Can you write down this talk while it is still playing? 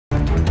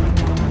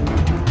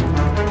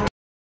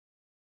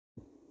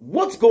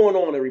What's going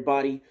on,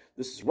 everybody?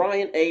 This is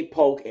Ryan A.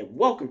 Polk, and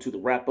welcome to the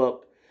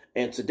wrap-up.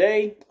 And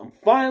today, I'm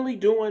finally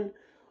doing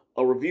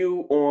a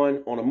review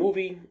on a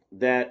movie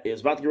that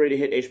is about to get ready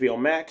to hit HBO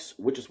Max,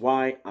 which is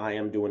why I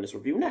am doing this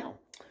review now.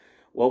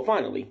 Well,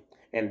 finally.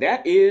 And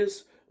that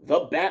is The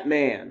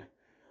Batman,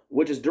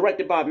 which is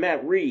directed by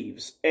Matt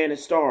Reeves, and it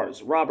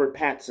stars Robert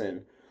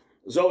Pattinson,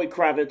 Zoe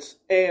Kravitz,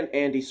 and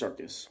Andy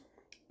Serkis.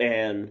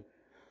 And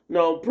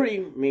you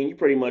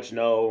pretty much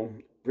know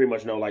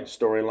like the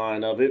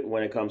storyline of it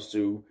when it comes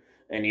to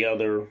any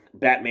other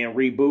Batman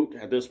reboot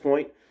at this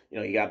point. You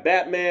know, you got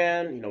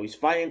Batman, he's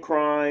fighting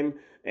crime,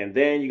 and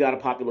then you got a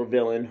popular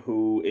villain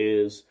who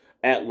is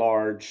at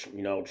large,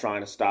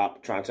 trying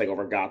to take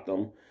over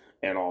Gotham,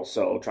 and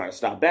also trying to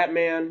stop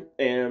Batman.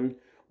 And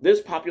this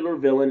popular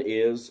villain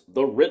is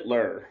the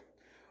Riddler,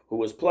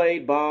 who is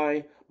played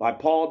by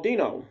Paul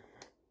Dano.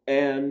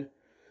 And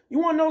you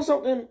want to know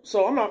something?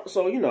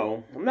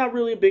 I'm not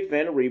really a big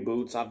fan of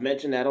reboots. I've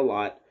mentioned that a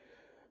lot.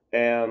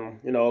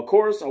 And, of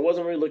course, I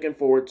wasn't really looking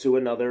forward to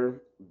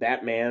another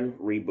Batman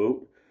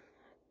reboot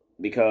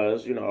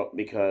because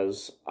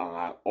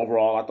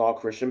overall I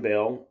thought Christian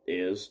Bale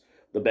is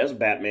the best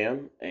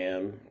Batman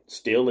and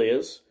still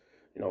is.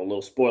 A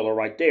little spoiler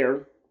right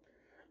there.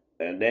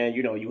 And then,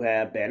 you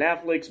have Ben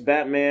Affleck's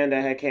Batman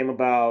that had came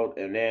about.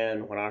 And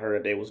then when I heard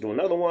that they was doing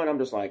another one, I'm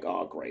just like,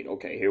 oh, great.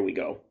 Okay, here we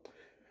go.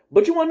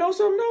 But you want to know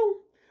something, though?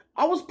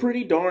 I was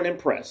pretty darn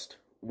impressed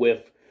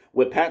with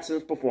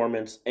Pattinson's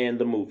performance and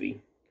the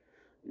movie.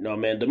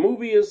 Man, the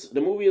movie is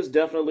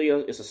definitely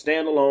it's a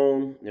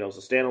standalone. It's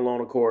a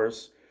standalone, of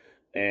course.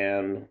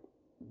 And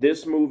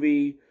this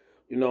movie,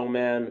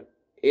 man,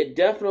 it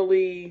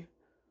definitely,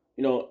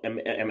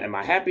 am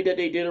I happy that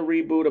they did a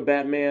reboot of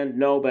Batman?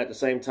 No, but at the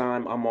same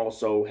time, I'm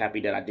also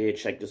happy that I did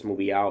check this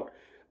movie out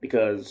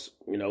because,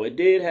 it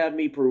did have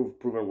me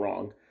proven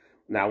wrong.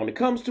 Now, when it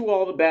comes to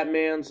all the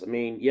Batmans, I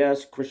mean,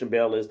 yes, Christian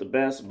Bale is the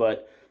best,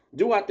 but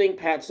do I think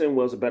Pattinson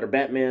was a better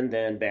Batman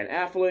than Ben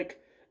Affleck?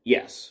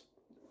 Yes.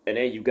 And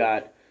then you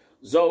got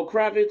Zoe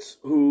Kravitz,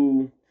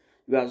 who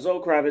plays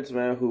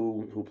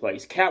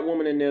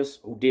Catwoman in this,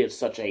 who did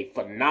such a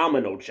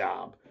phenomenal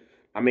job.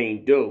 I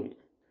mean, dude,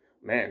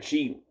 man,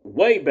 she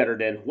way better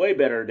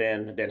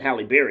than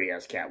Halle Berry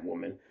as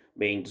Catwoman. I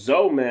mean,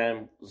 Zoe,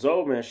 man,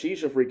 she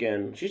should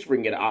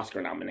freaking get an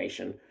Oscar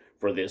nomination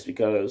for this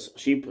because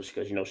she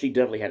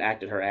definitely had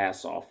acted her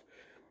ass off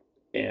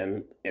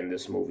in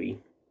this movie.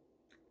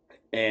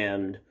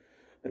 And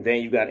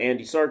then you got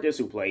Andy Serkis,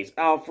 who plays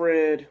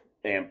Alfred,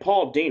 and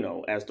Paul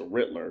Dano as the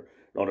Riddler.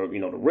 The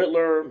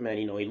Riddler, man,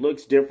 he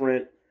looks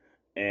different,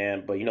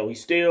 but he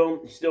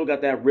still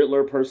got that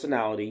Riddler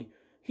personality.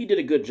 He did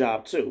a good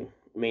job too.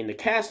 I mean, the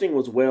casting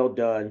was well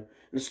done, and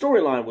the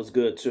storyline was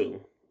good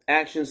too.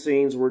 Action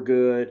scenes were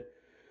good,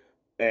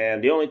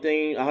 and the only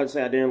thing I would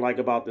say I didn't like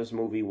about this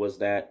movie was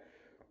that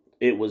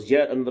it was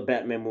yet another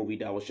Batman movie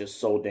that was just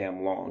so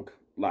damn long.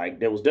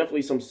 Like, there was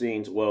definitely some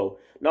scenes, well,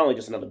 not only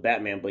just another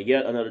Batman, but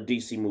yet another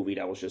DC movie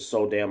that was just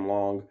so damn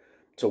long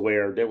to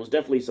where there was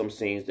definitely some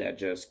scenes that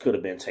just could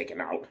have been taken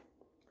out.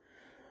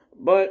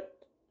 But,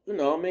 it's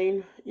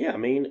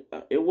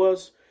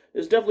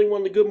definitely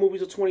one of the good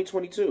movies of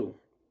 2022.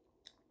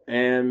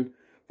 And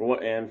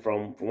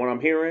from what I'm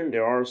hearing,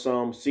 there are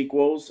some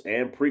sequels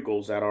and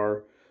prequels that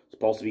are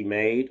supposed to be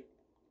made.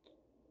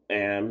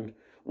 And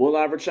will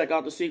I ever check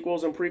out the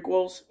sequels and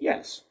prequels?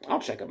 Yes,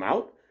 I'll check them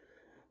out.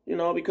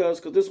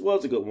 Because this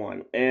was a good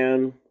one.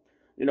 And,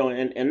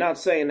 and not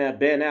saying that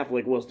Ben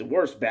Affleck was the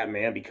worst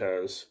Batman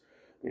because,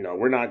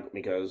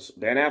 because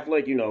Ben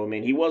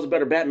Affleck, he was a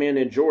better Batman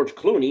than George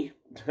Clooney.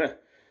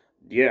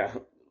 Yeah,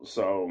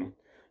 so,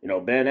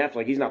 Ben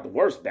Affleck, he's not the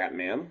worst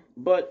Batman.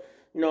 But,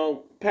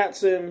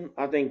 Pattinson,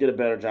 I think, did a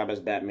better job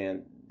as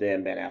Batman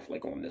than Ben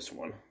Affleck on this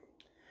one.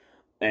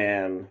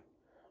 And,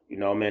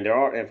 man,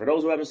 and for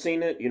those who haven't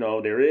seen it,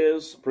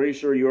 pretty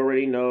sure you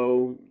already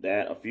know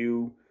that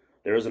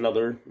there is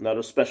another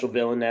special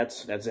villain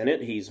that's in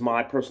it. He's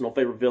my personal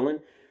favorite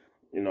villain,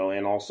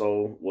 and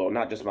also, well,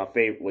 not just my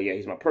favorite, well, yeah,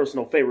 he's my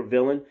personal favorite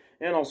villain,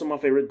 and also my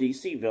favorite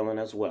DC villain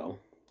as well.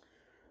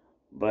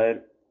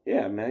 But,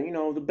 yeah, man,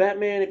 the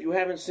Batman, if you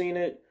haven't seen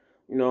it,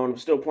 and I'm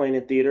still playing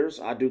in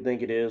theaters, I do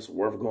think it is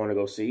worth going to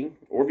go see.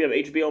 Or if you have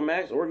HBO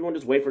Max, or if you want to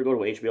just wait for it to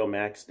go to HBO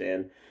Max,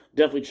 then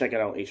definitely check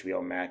it out on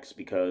HBO Max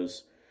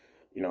because,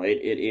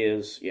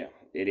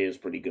 it is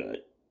pretty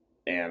good.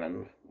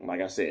 And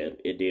like I said,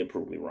 it did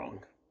prove me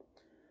wrong.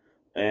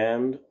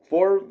 And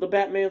for the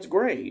Batman's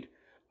grade,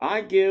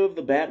 I give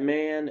the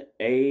Batman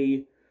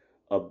a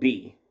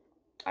B.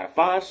 Out of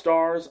 5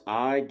 stars,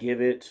 I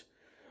give it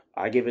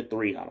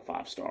 3 out of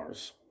 5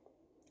 stars.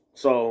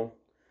 So,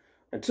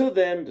 until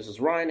then, this is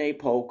Ryan A.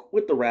 Polk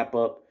with the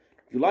wrap-up.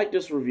 If you like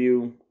this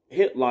review,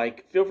 hit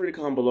like. Feel free to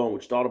comment below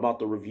what you thought about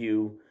the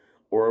review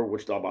or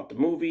what you thought about the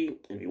movie.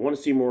 And if you want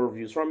to see more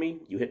reviews from me,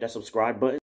 you hit that subscribe button.